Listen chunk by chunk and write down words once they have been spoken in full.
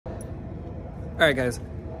right, guys,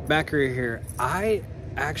 back here. I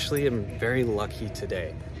actually am very lucky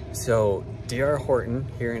today. So DR Horton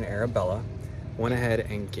here in Arabella went ahead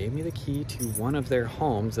and gave me the key to one of their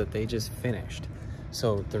homes that they just finished.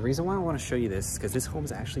 So the reason why I want to show you this is because this home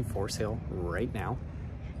is actually for sale right now.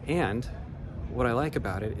 And what I like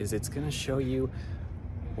about it is it's going to show you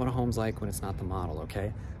what a home's like when it's not the model,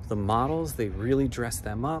 okay? The models, they really dress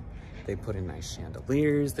them up. They put in nice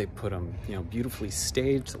chandeliers. They put them, you know, beautifully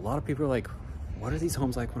staged. A lot of people are like, what are these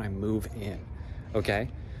homes like when I move in? Okay,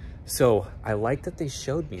 so I like that they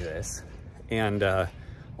showed me this. And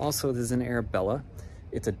also this is an Arabella.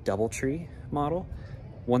 It's a Doubletree model.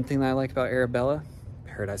 One thing that I like about Arabella,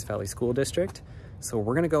 Paradise Valley School District. So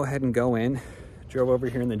we're gonna go ahead and go in. Drove over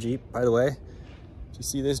here in the Jeep, by the way. Do you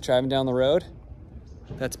see this driving down the road?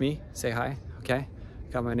 That's me, say hi, okay?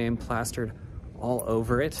 Got my name plastered all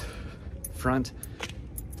over it, front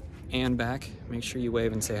and back. Make sure you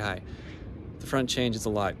wave and say hi. The front changes a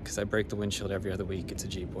lot because I break the windshield every other week. It's a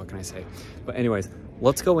Jeep, what can I say? But anyways,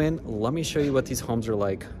 let's go in. Let me show you what these homes are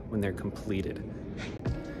like when they're completed.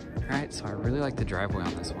 All right, so I really like the driveway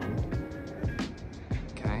on this one.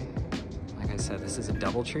 Okay, like I said, this is a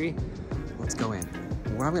Doubletree. Let's go in.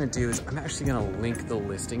 What I'm gonna do is I'm actually gonna link the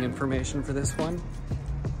listing information for this one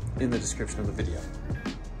in the description of the video.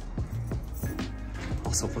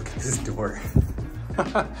 Also, look at this door.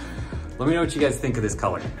 Let me know what you guys think of this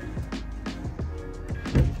color.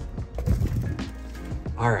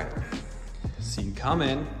 All right, so you come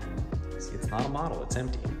in, see it's not a model, it's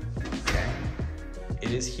empty, okay?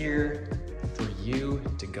 It is here for you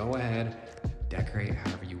to go ahead, decorate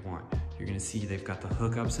however you want. You're gonna see they've got the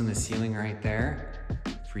hookups in the ceiling right there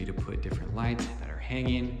for you to put different lights that are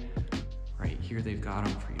hanging. Right here, they've got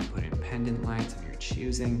them for you to put in pendant lights of your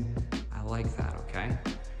choosing. I like that, okay?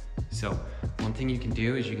 So one thing you can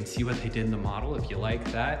do is you can see what they did in the model. If you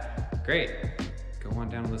like that, great. Go on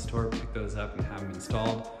down to the store, pick those up and have them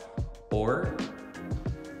installed. Or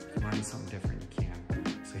if you want to do something different, you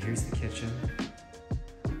can. So here's the kitchen.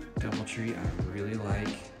 Doubletree, I really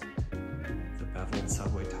like the beveled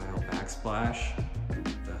subway tile backsplash,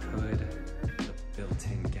 the hood, the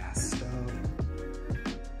built-in gas stove.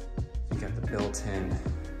 You got the built-in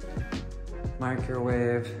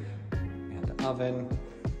microwave and oven.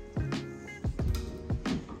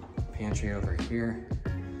 Pantry over here.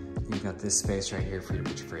 You've got this space right here for you to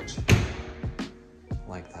put your fridge.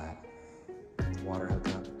 Like that. Water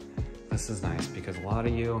hookup. This is nice because a lot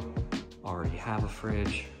of you already have a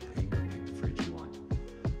fridge. You can pick the fridge you want.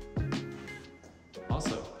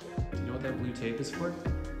 Also, do you know what that blue tape is for?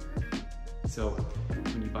 So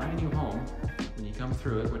when you buy a new home, when you come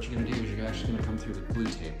through it, what you're gonna do is you're actually gonna come through the blue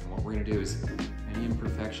tape. And what we're gonna do is any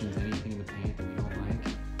imperfections, anything in the paint that we don't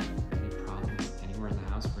like, any problems anywhere in the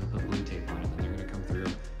house, we're gonna put blue tape on it and they're gonna come through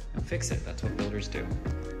and fix it. That's what builders do.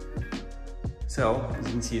 So as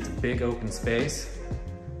you can see, it's a big open space.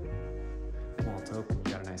 Well, it's open,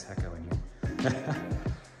 you got a nice echo in here.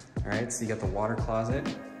 All right, so you got the water closet.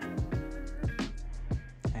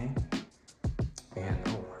 Okay. And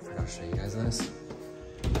oh, I forgot to show you guys this.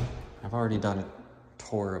 I've already done a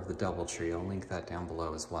tour of the Doubletree. I'll link that down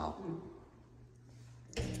below as well.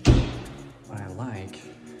 What I like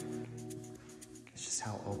is just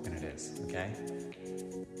how open it is, okay?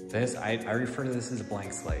 This, I refer to this as a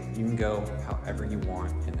blank slate. You can go however you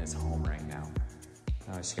want in this home right now.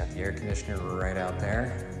 Notice you got the air conditioner right out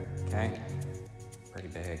there, okay? Pretty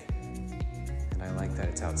big. And I like that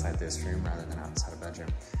it's outside this room rather than outside a bedroom.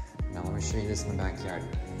 Now let me show you this in the backyard.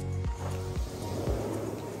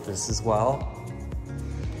 This as well,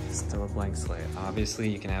 still a blank slate. Obviously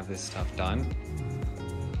you can have this stuff done,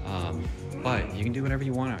 but you can do whatever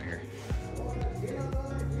you want out here.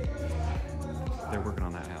 They're working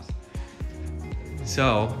on that house.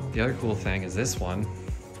 So the other cool thing is this one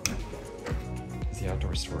is the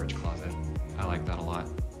outdoor storage closet. I like that a lot.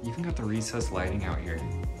 You even got the recessed lighting out here.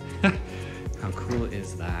 How cool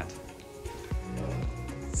is that?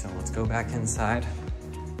 So let's go back inside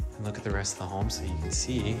and look at the rest of the home so you can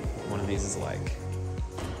see what one of these is like.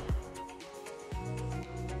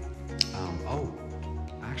 Oh,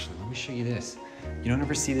 actually, let me show you this. You don't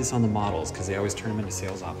ever see this on the models because they always turn them into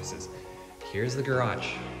sales offices. Here's the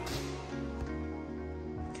garage.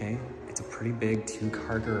 Okay, it's a pretty big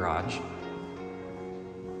 2-car garage.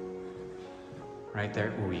 Right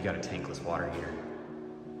there, ooh, you got a tankless water heater.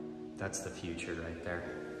 That's the future right there.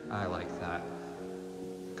 I like that.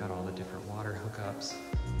 Got all the different water hookups.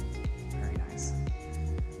 Very nice.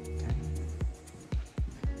 Okay.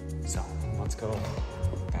 So let's go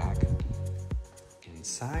back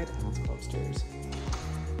inside and let's go upstairs.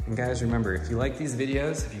 And guys, remember, if you like these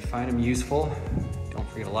videos, if you find them useful, don't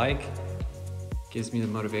forget to like, Gives me the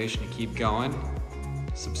motivation to keep going.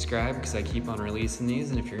 Subscribe because I keep on releasing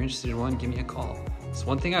these, and if you're interested in one, give me a call. So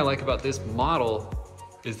one thing I like about this model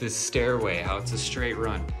is this stairway, how it's a straight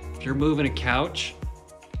run. If you're moving a couch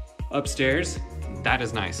upstairs, that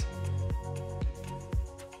is nice.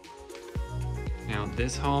 Now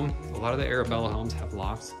this home, a lot of the Arabella homes have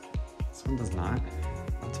lofts. This one does not,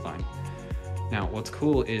 that's fine. Now what's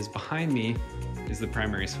cool is behind me is the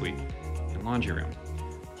primary suite and laundry room.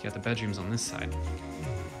 You got the bedrooms on this side.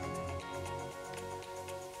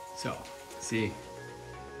 So, see,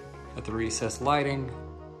 got the recessed lighting.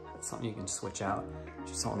 That's something you can switch out.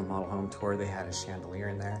 Just on the model home tour, they had a chandelier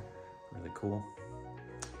in there. Really cool.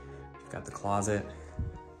 You've got the closet.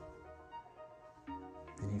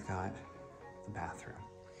 And you've got the bathroom.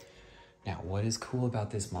 Now, what is cool about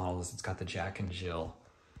this model is it's got the Jack and Jill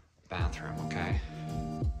bathroom, okay?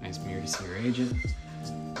 Nice mirror to see your agent.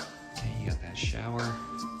 Okay, you got that shower.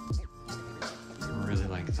 I really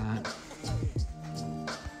like that.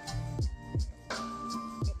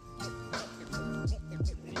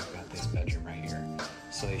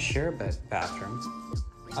 So they share a bathroom.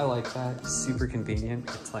 I like that, super convenient.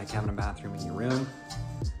 It's like having a bathroom in your room.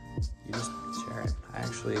 You just share it. When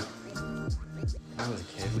I was a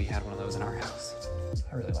kid, we had one of those in our house.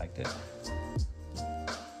 I really liked it.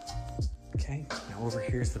 Okay, now over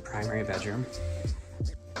here is the primary bedroom.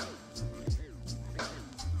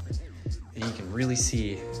 And you can really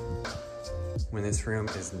see when this room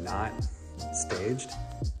is not staged,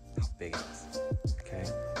 how big it is, okay?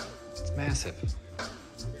 It's massive.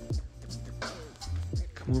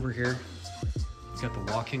 Come over here, you got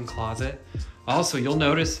the walk-in closet. Also, you'll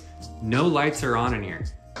notice no lights are on in here.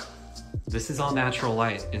 This is all natural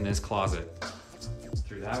light in this closet.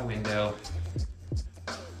 Through that window,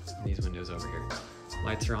 and these windows over here.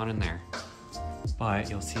 Lights are on in there. But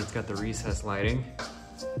you'll see it's got the recessed lighting.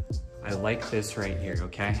 I like this right here,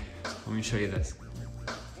 okay? Let me show you this.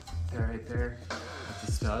 There, right there, got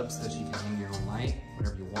the stubs so that you can hang your own light,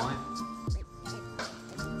 whatever you want.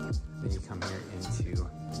 Then you come here into the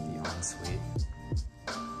ensuite.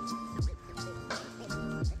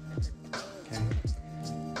 Okay.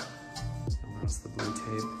 You'll notice the blue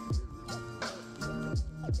tape.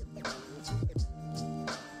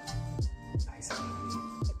 Nice and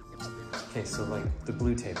neat. Okay, so like the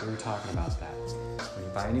blue tape, we were talking about that. When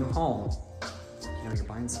you buy a new home, you know, you're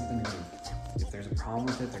buying something new. If there's a problem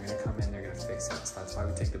with it, they're gonna come in, they're gonna fix it. So that's why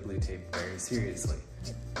we take the blue tape very seriously.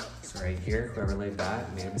 So right here, whoever laid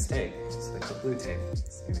that made a mistake. So like the blue tape,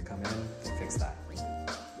 it's gonna come in and fix that,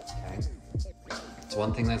 okay? It's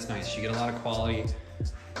one thing that's nice. You get a lot of quality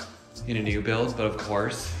in a new build, but of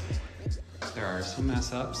course, there are some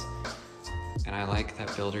mess ups. And I like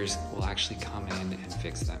that builders will actually come in and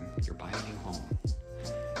fix them. You're buying a new home.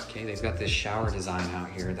 Okay, they've got this shower design out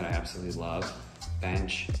here that I absolutely love.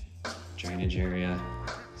 Bench, drainage area,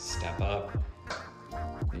 step up.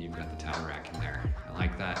 And you've got the towel rack in there. I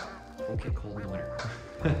like that. Won't get cold in the winter.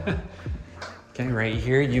 Okay, right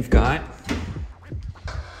here you've got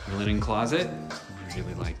your linen closet.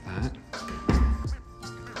 Really like that.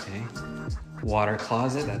 Okay, water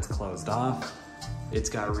closet, that's closed off. It's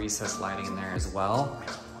got recessed lighting in there as well.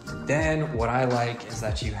 Then what I like is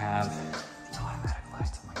that you have the automatic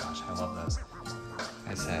lights. Oh my gosh, I love those.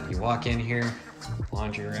 Like I said, you walk in here,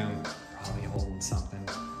 laundry room, probably holding something,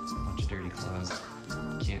 a bunch of dirty clothes.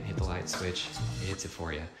 Can't hit the light switch, it hits it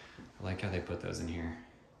for you. I like how they put those in here.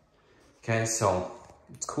 Okay, so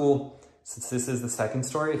it's cool. Since this is the second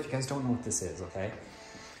story, if you guys don't know what this is, okay?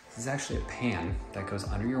 This is actually a pan that goes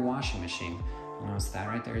under your washing machine. You'll notice that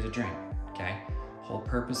right there is a drain, okay? Whole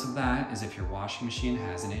purpose of that is if your washing machine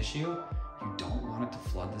has an issue, you don't want it to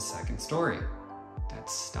flood the second story. That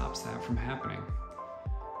stops that from happening.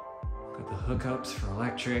 Got the hookups for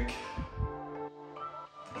electric,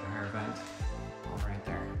 the dryer vent, all right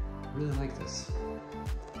there. I really like this.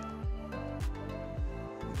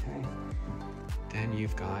 Okay. Then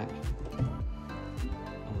you've got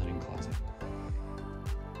a linen closet.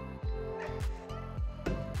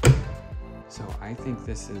 So I think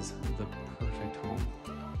this is the perfect home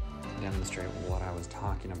to demonstrate what I was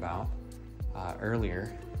talking about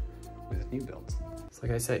earlier with new builds. So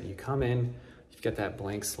like I said, you come in, you've got that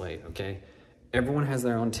blank slate, okay? Everyone has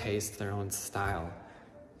their own taste, their own style.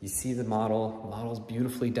 You see the model's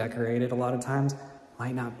beautifully decorated a lot of times,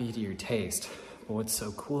 might not be to your taste. But what's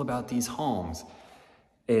so cool about these homes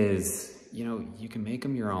is, you know, you can make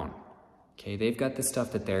them your own, okay? They've got the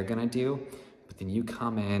stuff that they're gonna do, but then you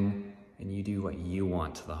come in and you do what you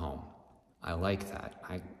want to the home. I like that.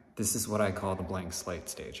 This is what I call the blank slate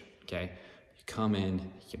stage, okay? You come in,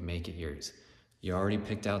 you make it yours. You already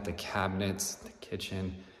picked out the cabinets, the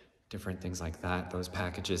kitchen, different things like that, those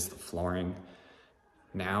packages, the flooring.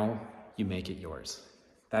 Now you make it yours.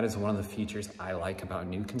 That is one of the features I like about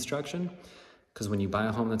new construction, because when you buy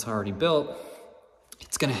a home that's already built,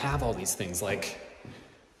 it's gonna have all these things like,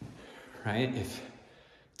 right? If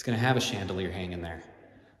it's gonna have a chandelier hanging there,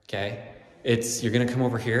 okay? You're gonna come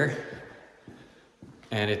over here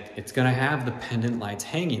and it's gonna have the pendant lights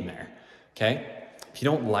hanging there, okay? If you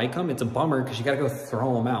don't like them, it's a bummer because you gotta go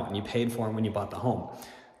throw them out and you paid for them when you bought the home.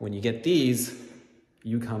 When you get these,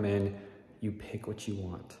 you come in, you pick what you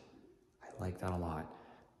want. I like that a lot.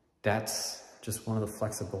 That's just one of the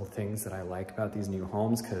flexible things that I like about these new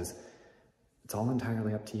homes, because it's all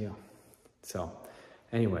entirely up to you. So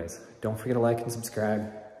anyways, don't forget to like and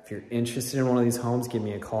subscribe. If you're interested in one of these homes, give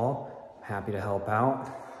me a call. I'm happy to help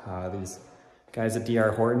out. These guys at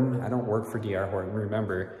DR Horton, I don't work for DR Horton.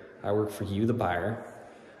 Remember, I work for you, the buyer.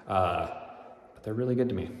 But they're really good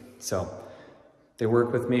to me. So they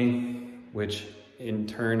work with me, which in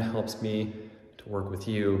turn helps me to work with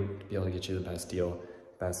you to be able to get you the best deal,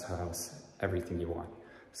 best house, everything you want.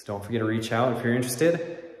 So don't forget to reach out if you're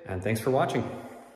interested, and thanks for watching.